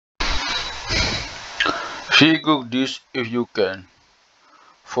Figure this if you can.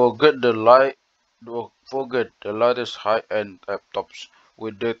 Forget the latest high-end laptops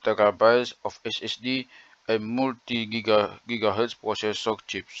with the terabytes of SSD and multi-gigahertz processor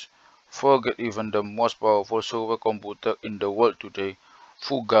chips. Forget even the most powerful supercomputer in the world today,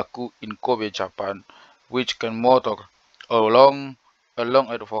 Fugaku in Kobe, Japan, which can motor along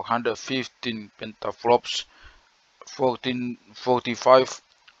at 415 petaflops,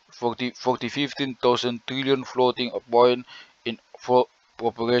 15,000 trillion floating point in 4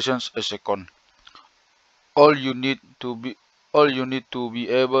 operations a second. All you need to be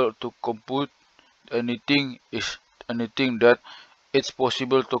able to compute anything that it's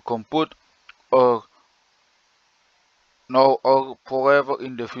possible to compute, or now or forever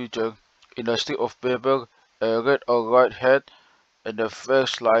in the future, in a strip of paper, a read or write head, and a fair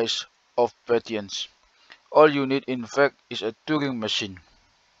slice of patience. All you need, in fact, is a Turing machine.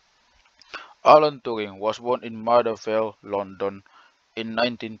 Alan Turing was born in Motherwell, London, in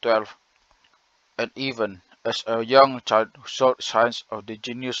 1912, and even as a young child showed signs of the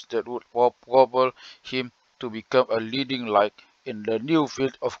genius that would propel him to become a leading light in the new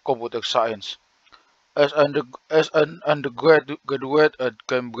field of computer science. As an undergraduate at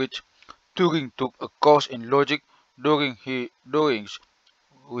Cambridge, Turing took a course in logic during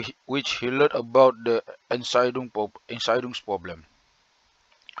which he learned about the Einstein problem.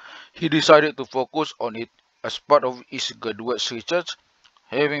 He decided to focus on it as part of his graduate research,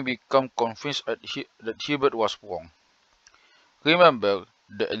 having become convinced that Hilbert was wrong. Remember,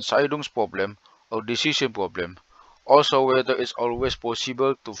 the Einstein problem or decision problem, also whether it's always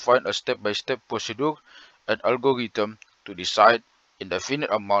possible to find a step-by-step procedure and algorithm to decide in the finite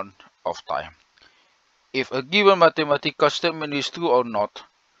amount of time if a given mathematical statement is true or not.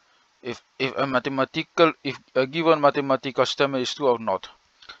 If a given mathematical statement is true or not.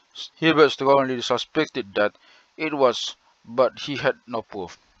 Hilbert strongly suspected that it was, but he had no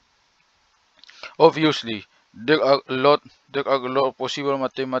proof. Obviously, there are a lot of possible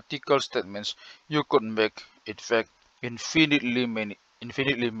mathematical statements you could make. In fact, infinitely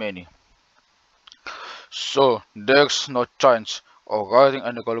many. So there's no chance of writing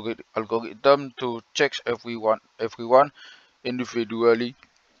an algorithm to check everyone individually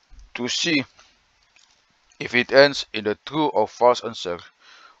to see if it ends in a true or false answer.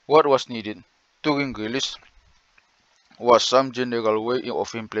 What was needed, Turing realized, was some general way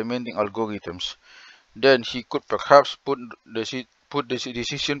of implementing algorithms. Then he could perhaps put the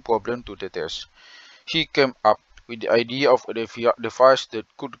decision problem to the test. He came up with the idea of a device that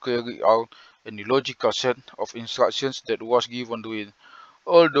could carry out any logical set of instructions that was given to it.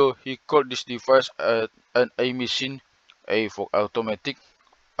 Although he called this device an A machine, A for automatic,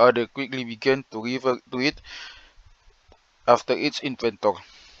 others quickly began to refer to it after its inventor.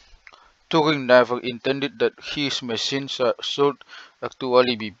 Turing never intended that his machine should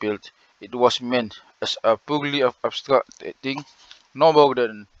actually be built. It was meant as a purely abstract thing, no more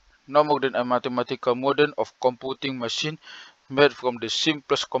than a mathematical model of computing machine made from the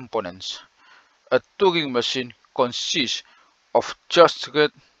simplest components. A Turing machine consists of just a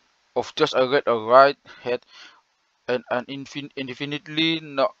read or write head and an infinitely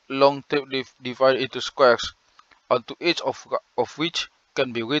long tape divided into squares, onto each of which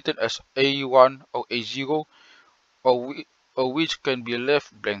can be written as A1 or A0, or which can be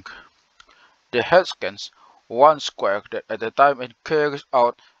left blank. The head scans one square at a time and carries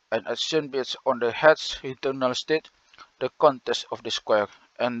out an action based on the head's internal state, the context of the square,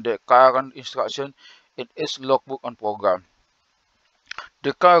 and the current instruction in its logbook and program.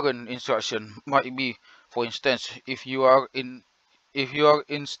 The current instruction might be, for instance, if you are in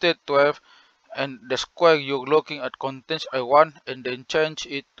state 12 and the square you're looking at contains a 1, and then change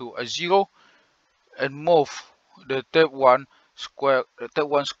it to a 0 and move the tab 1 square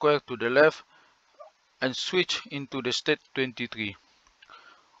to the left and switch into the state 23.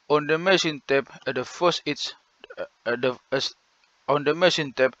 On the machine tab at the first on the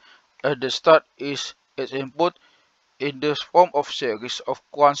machine tab at the start is its input in the form of series of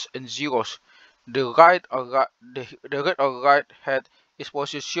ones and zeros. The right or right head is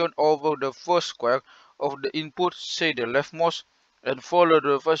positioned over the first square of the input, say the leftmost, and follow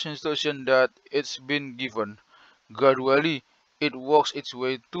the first instruction that it's been given. Gradually, it works its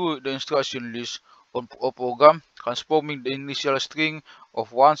way through the instruction list on a program, transforming the initial string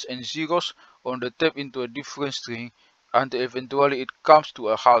of ones and zeros on the tab into a different string until eventually it comes to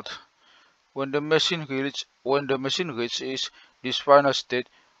a halt. When the machine reaches this final state,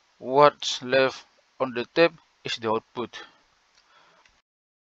 what's left on the tab is the output.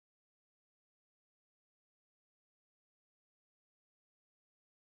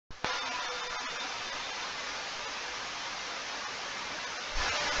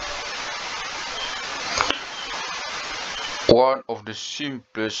 One of the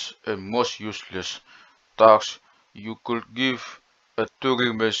simplest and most useless tasks you could give a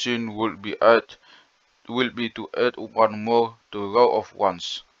Turing machine will be to add one more to a row of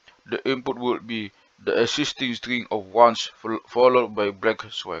ones. The input will be the existing string of ones followed by blank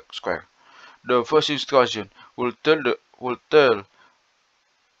square. The first instruction will tell the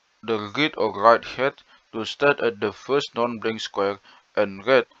read or write head to start at the first non-blank square and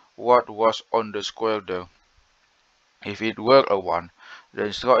read what was on the square there. If it were a 1, the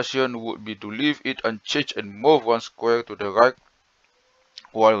instruction would be to leave it unchanged and move one square to the right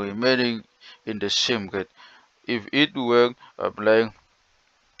while remaining in the same read. If it were a blank,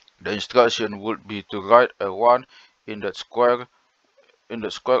 the instruction would be to write a 1 in that square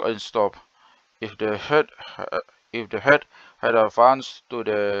and stop. If the head had advanced to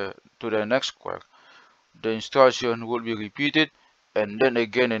the next square, the instruction would be repeated and then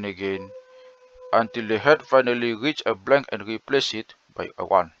again and again until the head finally reached a blank and replace it by a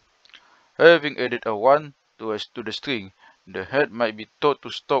 1. Having added a 1 to the string, the head might be told to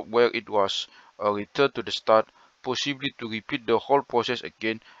stop where it was or return to the start, possibly to repeat the whole process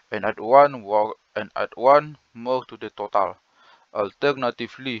again and add one more to the total.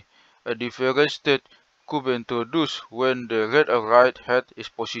 Alternatively, a different state could be introduced when the read or write head is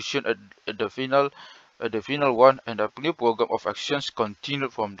positioned at the final one and a new program of actions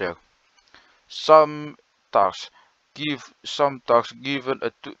continued from there. Some tasks given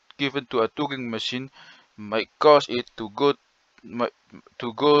to a Turing machine might cause it to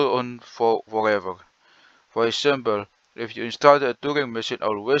go on forever. For example, if you instruct a Turing machine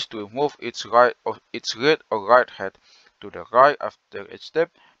always to move its read or write head to the right after each step,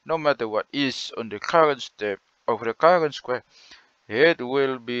 no matter what is on the current step of the current square, it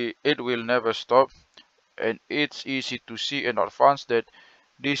will never stop, and it's easy to see in advance that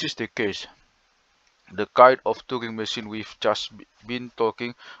this is the case. The kind of Turing machine we've just been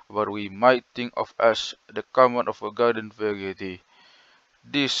talking about we might think of as the common of a garden variety.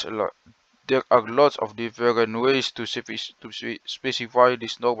 There are lots of different ways to specify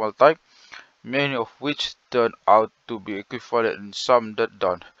this normal type, many of which turn out to be equivalent and some that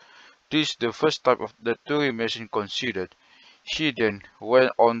don't. This is the first type of the Turing machine considered. She then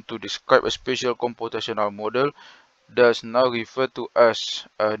went on to describe a special computational model that's now referred to as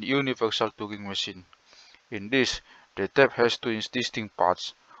a universal Turing machine. In this, the type has two distinct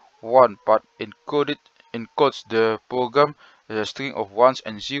parts. One part encodes the program as a string of ones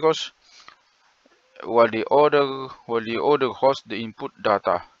and zeros, while the other hosts the input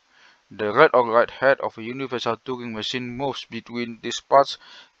data. The read or write head of a universal Turing machine moves between these parts,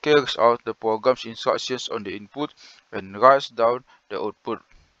 carries out the program's instructions on the input, and writes down the output.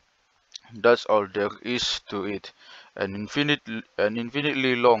 That's all there is to it. An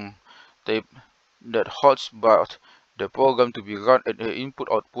infinitely long tape that holds both the program to be run at the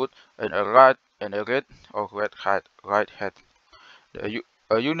input-output and a read or write head.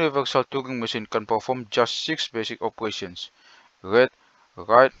 A universal Turing machine can perform just 6 basic operations: read,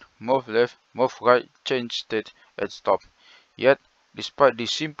 write, move left, move right, change state, and stop. Yet, despite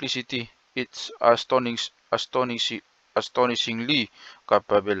this simplicity, it's astonishingly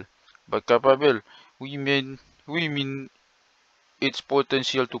capable. By capable, we mean its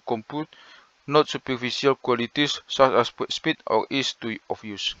potential to compute, not superficial qualities such as speed or ease of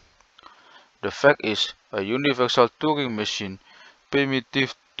use. The fact is, a universal Turing machine,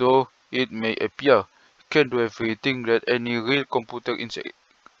 primitive though it may appear, can do everything that any real computer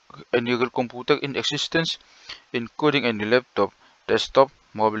in existence, including any laptop, desktop,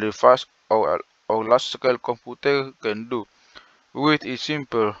 mobile device, or large-scale computer can do. With its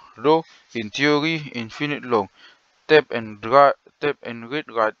simple, though in theory infinite long, tap and read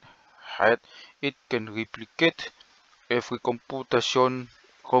write head, it can replicate every computation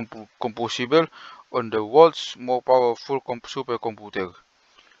composable on the world's more powerful supercomputer.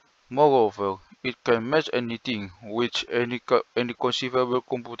 Moreover, it can match anything which any conceivable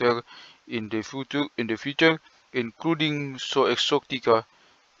computer in the future, including so exotica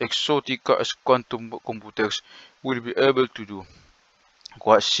as quantum computers, will be able to do.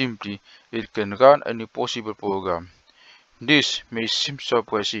 Quite simply, it can run any possible program. This may seem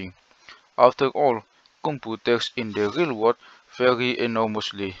surprising. After all, computers in the real world vary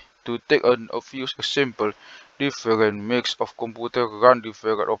enormously. To take an obvious example, different makes of computers run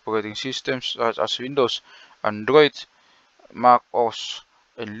different operating systems such as Windows, Android, Mac OS,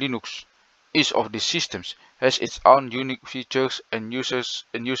 and Linux. Each of these systems has its own unique features and user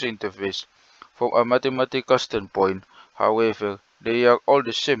interface. From a mathematical standpoint, however, they are all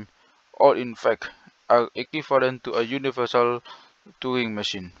the same, or in fact, are equivalent to a universal Turing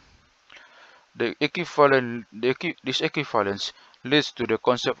machine. This equivalence leads to the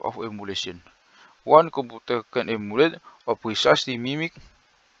concept of emulation. One computer can emulate or precisely mimic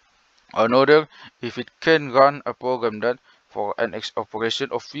another if it can run a program that, for an operation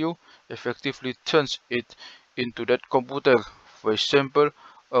of view, effectively turns it into that computer. For example,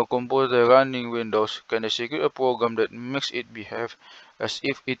 a computer running Windows can execute a program that makes it behave as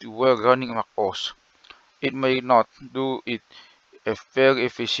if it were running Mac OS. It may not do it very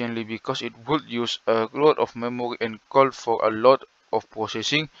efficiently because it would use a lot of memory and call for a lot of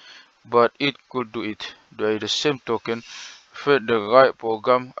processing, but it could do it. By the same token, with the right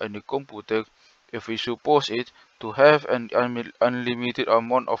program and the computer, if we suppose it to have an unlimited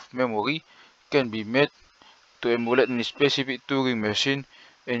amount of memory, can be made to emulate a specific Turing machine,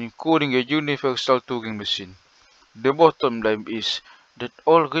 including a universal Turing machine. The bottom line is that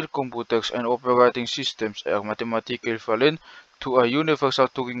all real computers and operating systems are mathematically equivalent to a universal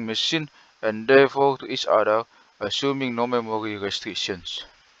Turing machine and therefore to each other, assuming no memory restrictions.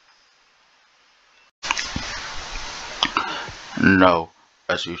 Now,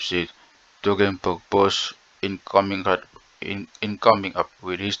 as we've said, Turing proposed in coming up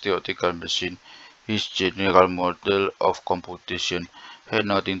with his theoretical machine, his general model of computation had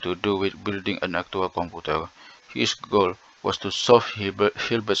nothing to do with building an actual computer. His goal was to solve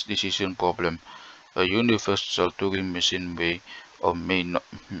Hilbert's decision problem. A universal Turing machine may or may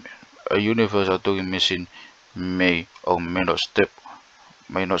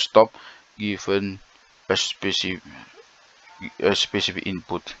not stop given a specific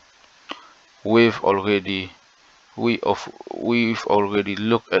input. We've already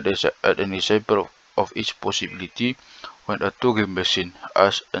looked at an example of each possibility when a Turing machine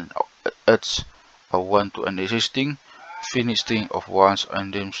adds a 1 to an existing finite string of ones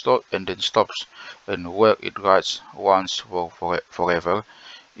and then stops, and where it writes ones forever.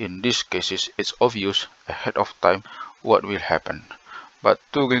 In these cases, it's obvious ahead of time what will happen. But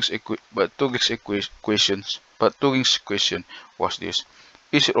Turing's question was this: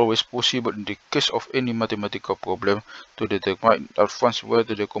 is it always possible in the case of any mathematical problem to determine in advance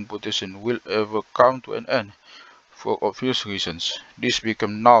whether the computation will ever come to an end? For obvious reasons, this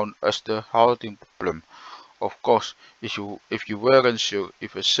became known as the halting problem. Of course, if you weren't sure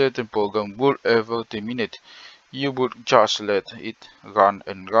if a certain program would ever terminate, you would just let it run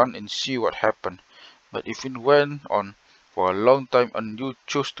and see what happened. But if it went on for a long time and you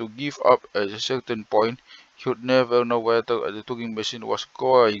chose to give up at a certain point, you'd never know whether the Turing machine was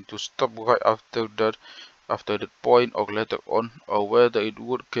going to stop right after that point or later on, or whether it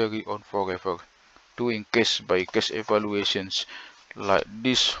would carry on forever. Doing case-by-case evaluations like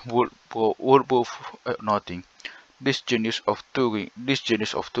this would prove nothing. This genius of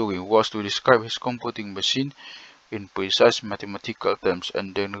Turing was to describe his computing machine in precise mathematical terms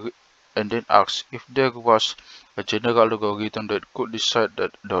and then ask if there was a general algorithm that could decide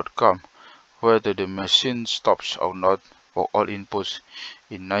that the outcome, whether the machine stops or not, for all inputs.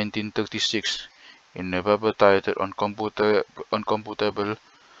 In 1936, in a paper titled Uncomputable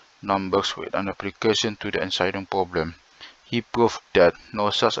Numbers with an Application to the Incident Problem, he proved that no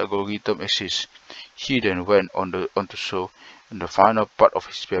such algorithm exists. He then went on to show in the final part of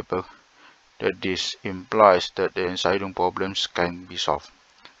his paper that this implies that the incident problems can't be solved.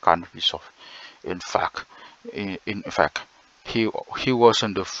 In fact, he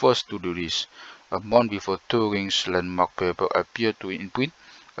wasn't the first to do this. A month before Turing's landmark paper appeared in print,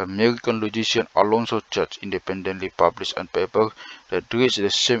 American logician Alonzo Church independently published a paper that reached the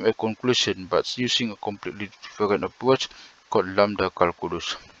same conclusion but using a completely different approach called lambda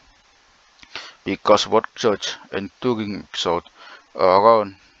calculus. Because what Church and Turing showed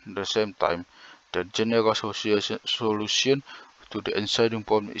around the same time, the general solution to the incident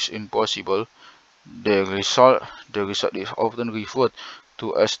problem is impossible. The result is often referred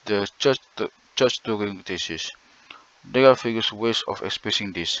to as the Church-Turing thesis. There are various ways of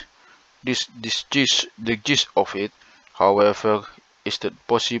expressing this. The gist of it, however, is that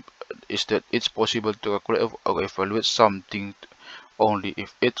it's possible to calculate or evaluate something only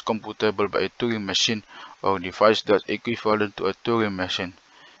if it's computable by a Turing machine or device that's equivalent to a Turing machine.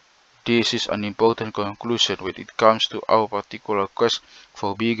 This is an important conclusion when it comes to our particular quest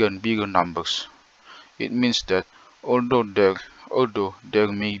for bigger and bigger numbers. It means that although there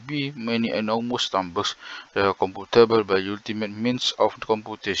may be many enormous numbers that are computable by ultimate means of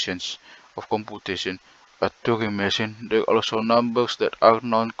computation, a Turing machine, there are also numbers that are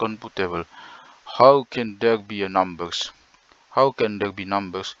non-computable. How can there be numbers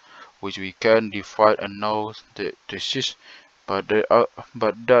which we can define and know the thesis, but that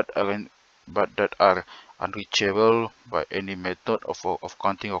are unreachable by any method of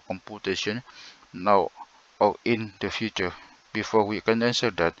counting or computation now or in the future. Before we can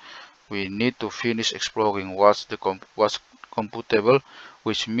answer that, we need to finish exploring what's computable,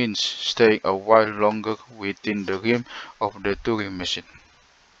 which means staying a while longer within the realm of the Turing machine.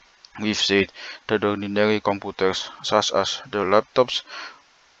 We've said that ordinary computers, such as the laptops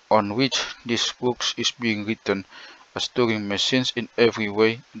on which this book is being written, as Turing machines in every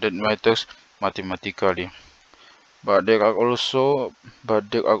way that matters mathematically. But there are also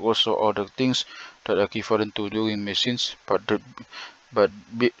other things that are equivalent to Turing machines, but that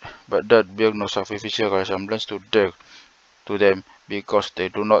bear no superficial resemblance to them because they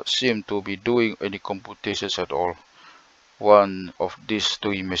do not seem to be doing any computations at all. One of these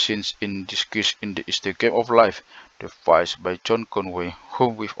Turing machines in this case is the game of life, devised by John Conway,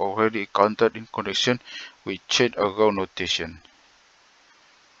 whom we've already encountered in connection with chain arrow notation.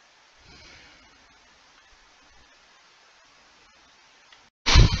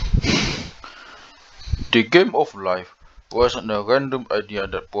 The game of life wasn't a random idea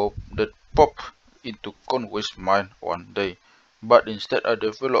that popped into Conway's mind one day, but instead a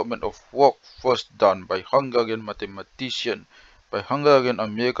development of work first done by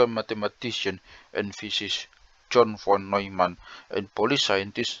Hungarian-American mathematician and physicist John von Neumann and Polish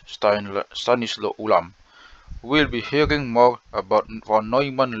scientist Stanislaw Ulam. We'll be hearing more about von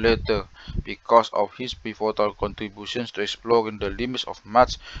Neumann later because of his pivotal contributions to exploring the limits of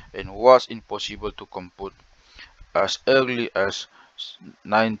maths and what's impossible to compute. As early as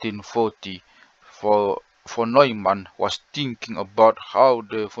 1940, von Neumann was thinking about how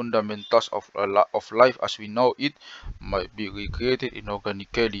the fundamentals of life as we know it might be recreated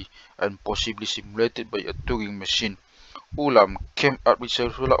inorganically and possibly simulated by a Turing machine. Ulam came up with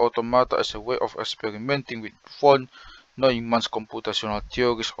cellular automata as a way of experimenting with von Neumann's computational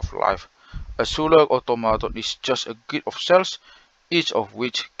theories of life. A cellular automaton is just a grid of cells, each of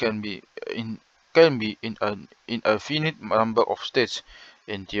which can be in an infinite number of states.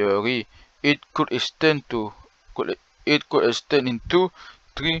 In theory, it could extend in two,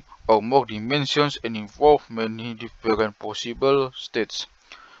 three, or more dimensions and involve many different possible states.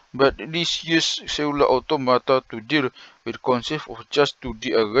 But this used cellular automata to deal with concept of just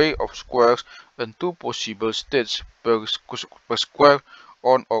 2D array of squares and two possible states per square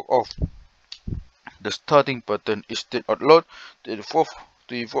on or off. The starting pattern is then allowed to evolve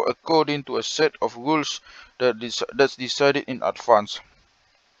according to a set of rules that's decided in advance.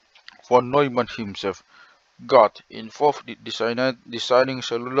 Von Neumann himself got involved in designing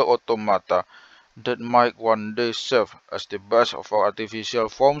cellular automata that might one day serve as the base of our artificial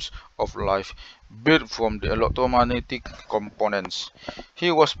forms of life built from the electromagnetic components.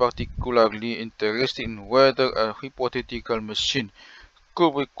 He was particularly interested in whether a hypothetical machine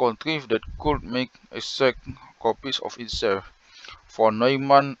could be contrived that could make exact copies of itself. Von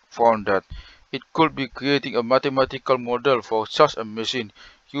Neumann found that it could be creating a mathematical model for such a machine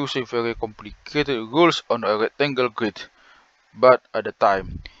using very complicated rules on a rectangle grid. But at the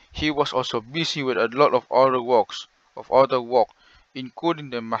time, he was also busy with a lot of other work, including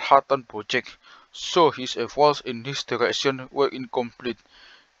the Manhattan Project, so his efforts in this direction were incomplete.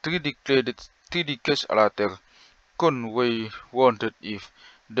 Three decades later, Conway wondered if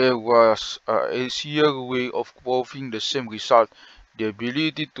there was a easier way of proving the same result, the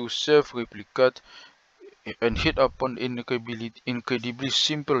ability to self-replicate, and hit upon the incredibly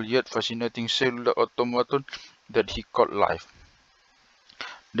simple yet fascinating cellular automaton that he called life.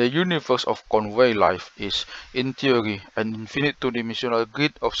 The universe of Conway life is, in theory, an infinite two-dimensional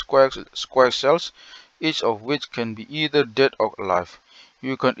grid of square cells, each of which can be either dead or alive.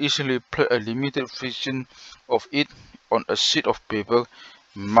 You can easily play a limited version of it on a sheet of paper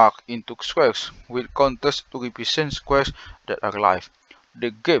marked into squares, with counters to represent squares that are alive.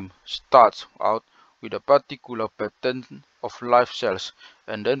 The game starts out with a particular pattern of live cells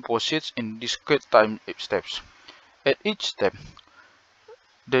and then proceeds in discrete time steps. At each step,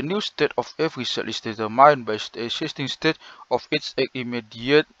 the new state of every cell is determined by the existing state of its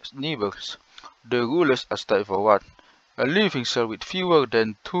immediate neighbors. The rules are straightforward. A living cell with fewer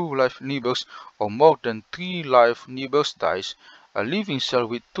than 2 live neighbors or more than 3 live neighbors dies. A living cell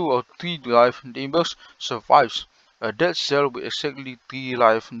with 2 or 3 live neighbors survives. A dead cell with exactly 3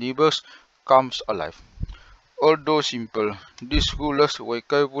 live neighbors comes alive. Although simple, these rules were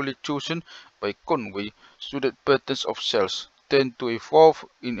carefully chosen by Conway so that patterns of cells tend to evolve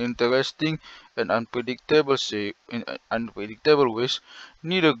in interesting and unpredictable ways,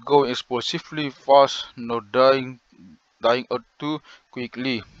 neither growing explosively fast nor dying out too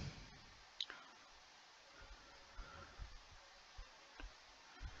quickly.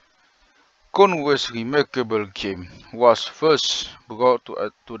 Conway's remarkable game was first brought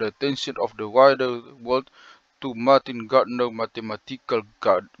to the attention of the wider world to Martin Gardner's Mathematical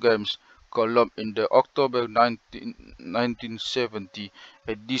Games column in the October 1970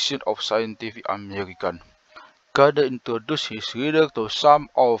 edition of Scientific American. Gardner introduced his reader to some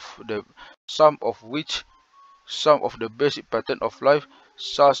of the basic patterns of life,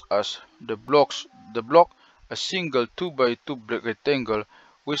 such as the block, a single 2x2 black rectangle,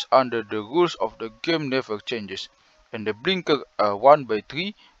 which under the rules of the game never changes, and the blinker, a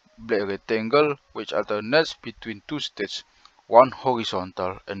 1x3 black rectangle, which alternates between two states, one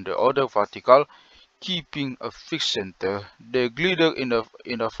horizontal and the other vertical, keeping a fixed center. The glider in a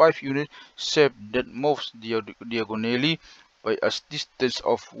 5-unit shape that moves diagonally by a distance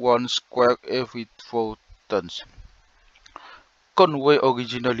of 1 square every 4 turns. Conway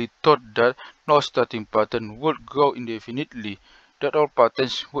originally thought that no starting pattern would grow indefinitely, that all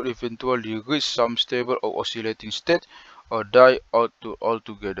patterns would eventually reach some stable or oscillating state or die out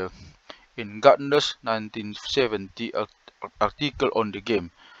altogether. In Gardner's 1970 article on the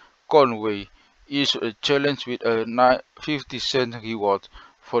game, Conway issued a challenge with a 50-cent reward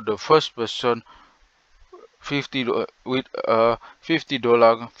for the first person, with a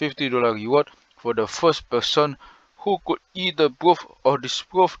 $50 reward for the first person who could either prove or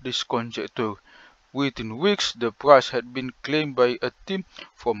disprove this conjecture. Within weeks, the prize had been claimed by a team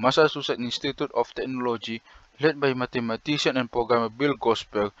from Massachusetts Institute of Technology led by mathematician and programmer Bill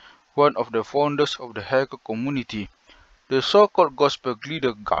Gosberg, one of the founders of the hacker community. The so-called Gosberg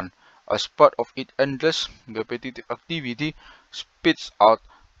glider gun, as part of its endless, repetitive activity, spits out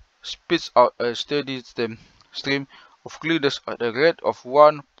a steady stream of gliders at a rate of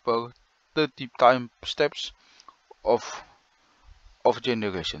 1 per 30 time steps of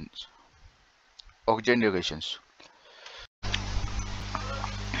generations.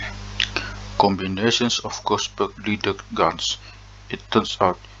 Combinations of Gosberg glider guns, it turns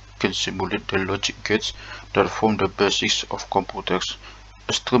out, can simulate the logic gates that form the basics of computers.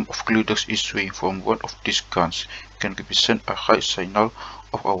 A stream of gliders issuing from one of these guns can represent a high signal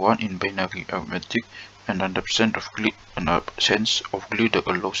of a 1 in binary arithmetic, and an absence of glider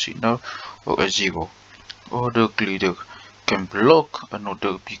a low signal or a 0. Other glider can block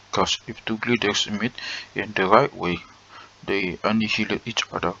another because if two gliders meet in the right way, they annihilate each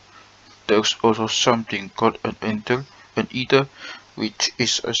other. There's also something called an ether, which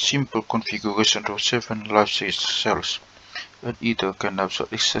is a simple configuration of 7 life-size cells. An ether can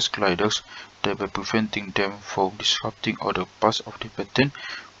absorb excess gliders, thereby preventing them from disrupting other parts of the pattern,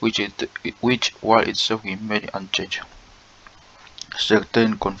 which while itself remains unchanged.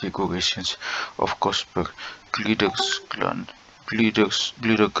 Certain configurations of Gosberg glider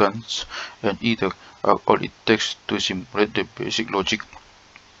guns and ether are all it takes to simulate the basic logic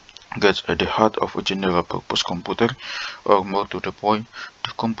gets at the heart of a general-purpose computer, or more to the point,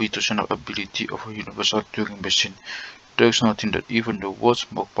 the computational ability of a universal Turing machine. There is nothing that even the world's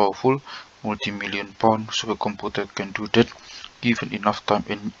more powerful, multi-million-pound supercomputer can do that, given enough time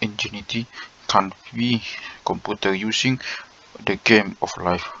and ingenuity, can't be computer using the game of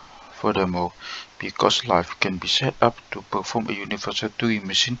life. Furthermore, because life can be set up to perform a universal Turing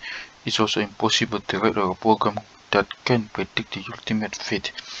machine, it's also impossible to write a program that can predict the ultimate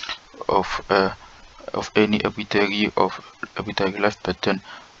fate of any arbitrary life pattern.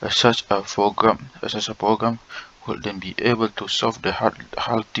 Such a program will then be able to solve the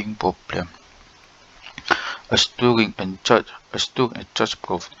halting problem. As Turing and Church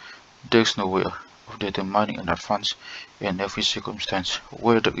proved, there is no way of determining in advance, in every circumstance,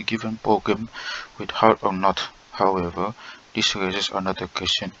 whether a given program will halt or not. However, this raises another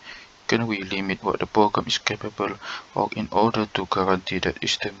question. Can we limit what the program is capable of in order to guarantee that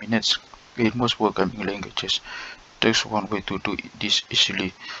it terminates? In most programming languages, there's one way to do this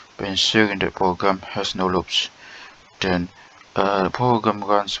easily, by ensuring the program has no loops. Then, the program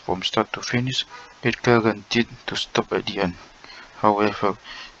runs from start to finish, it's guaranteed to stop at the end. However,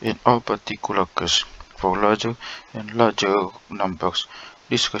 in our particular case, for larger and larger numbers,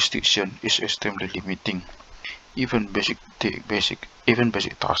 this restriction is extremely limiting. Even basic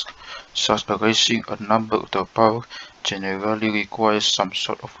tasks, such as raising a number to the power, generally requires some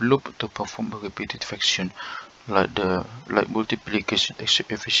sort of loop to perform a repeated fraction, like multiplication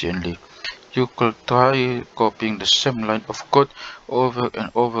efficiently. You could try copying the same line of code over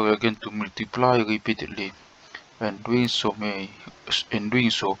and over again to multiply repeatedly, and doing so may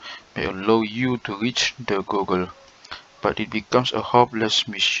allow you to reach the goal. But it becomes a hopeless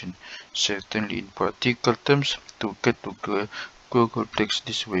mission, certainly in practical terms, to get to googolplex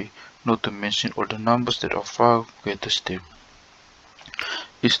this way, not to mention all the numbers that are far greater still.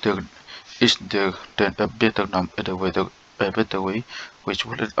 Is Is there then a better way which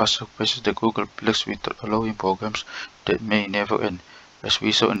will let us surpass the googolplex without allowing programs that may never end? As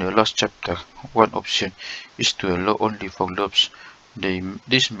we saw in the last chapter, one option is to allow only for loops.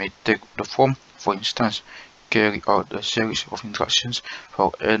 This may take the form, for instance, carry out a series of instructions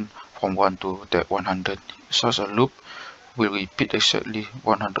for n from 1 to 100. Such a loop will repeat exactly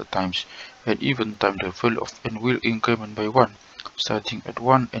 100 times, and even time the value of n will increment by 1, starting at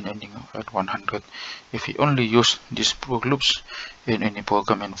 1 and ending at 100. If we only use these for loops in any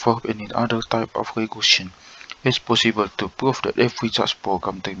program involving any other type of recursion, it's possible to prove that every such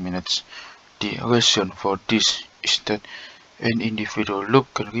program terminates. The reason for this is that an individual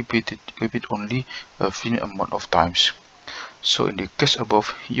loop can repeat only a finite amount of times. So in the case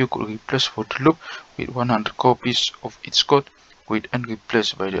above, you could replace for the loop with 100 copies of its code, with n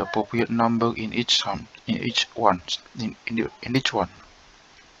replaced by the appropriate number in each one.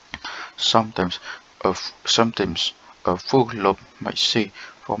 Sometimes a full loop might say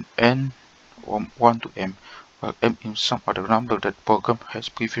from 1 to m, while m is some other number that program has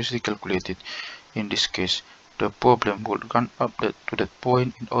previously calculated. In this case, the problem would run up to that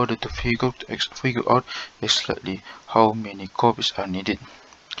point in order to figure out exactly how many copies are needed.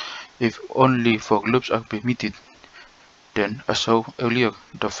 If only for loops are permitted, then as saw earlier,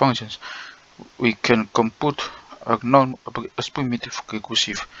 the functions we can compute are known as primitive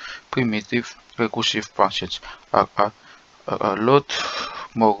recursive functions are a lot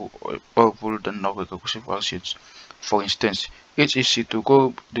more powerful than non-recursive functions. For instance, it's easy to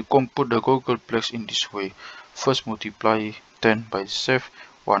compute the googolplex in this way. First multiply 10 by itself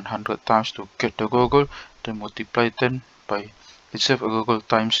 100 times to get the gogol, then multiply 10 by itself a gogol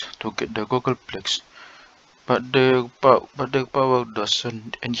times to get the googolplex. But the power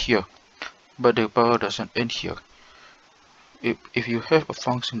doesn't end here. If you have a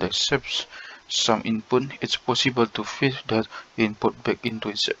function that accepts some input, it's possible to feed that input back into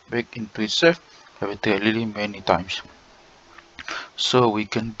itself arbitrarily many times. So we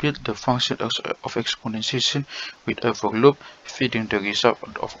can build the function of exponentiation with a for loop feeding the result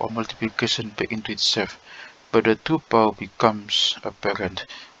of our multiplication back into itself. But the true power becomes apparent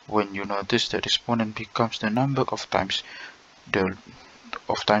when you notice that exponent becomes the number of times the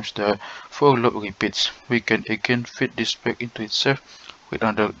for loop repeats. We can again feed this back into itself with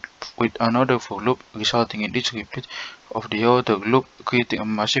another for loop, resulting in each repeat of the other loop, creating a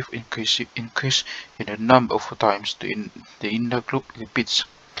massive increase in the number of times the inner loop repeats.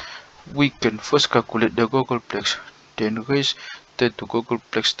 We can first calculate the googolplex, then raise 10 to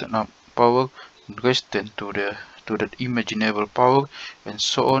googolplex power, and raise 10 to that imaginable power, and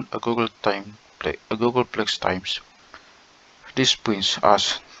so on a googolplex times. This brings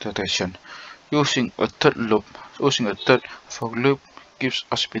us tetration. Using a third for loop gives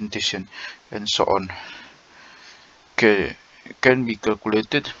us finite, and so on. Can be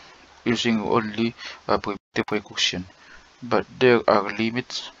calculated using only a primitive recursion, but there are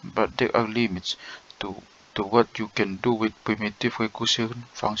limits to what you can do with primitive recursion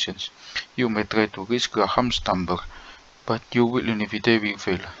functions. You may try to reach Graham's number, but you will inevitably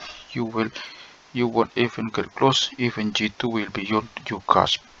fail. You won't even get close. Even G2 will be beyond your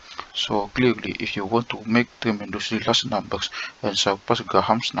grasp. So clearly, if you want to make tremendously large numbers and surpass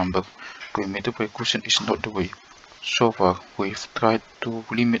Graham's number, primitive recursion is not the way. So far, we've tried to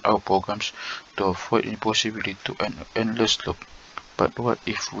limit our programs to avoid the impossibility to an endless loop. But what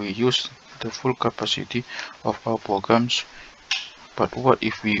if we use the full capacity of our programs?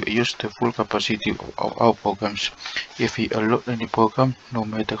 If we allow any program, no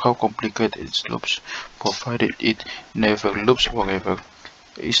matter how complicated its loops, provided it never loops forever?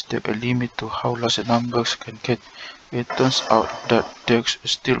 Is there a limit to how large numbers can get? It turns out that there's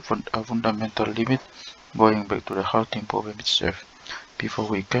still a fundamental limit, going back to the halting problem itself. Before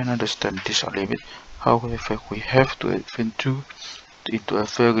we can understand this limit, however, we have to adventure into a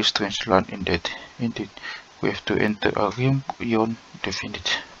very strange land indeed. We have to enter a realm beyond the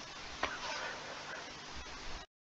finite.